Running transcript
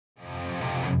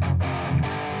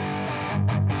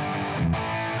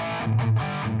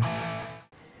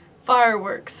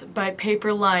Fireworks by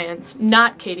Paper Lions,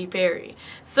 not Katy Perry.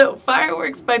 So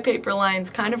Fireworks by Paper Lions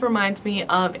kind of reminds me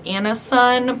of Anna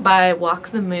Sun by Walk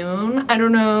the Moon. I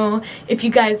don't know if you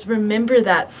guys remember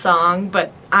that song,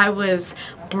 but I was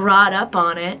brought up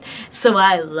on it, so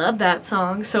I love that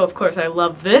song. So of course I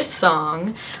love this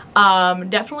song.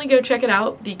 Definitely go check it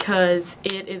out because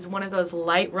it is one of those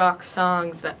light rock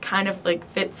songs that kind of like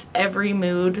fits every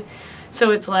mood.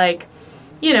 So it's like,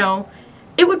 you know,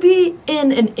 it would be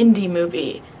in an indie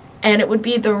movie, and it would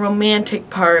be the romantic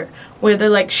part where they're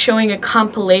like showing a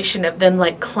compilation of them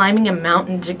like climbing a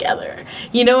mountain together.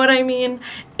 You know what I mean?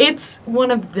 It's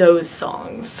one of those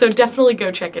songs, so definitely go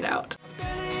check it out.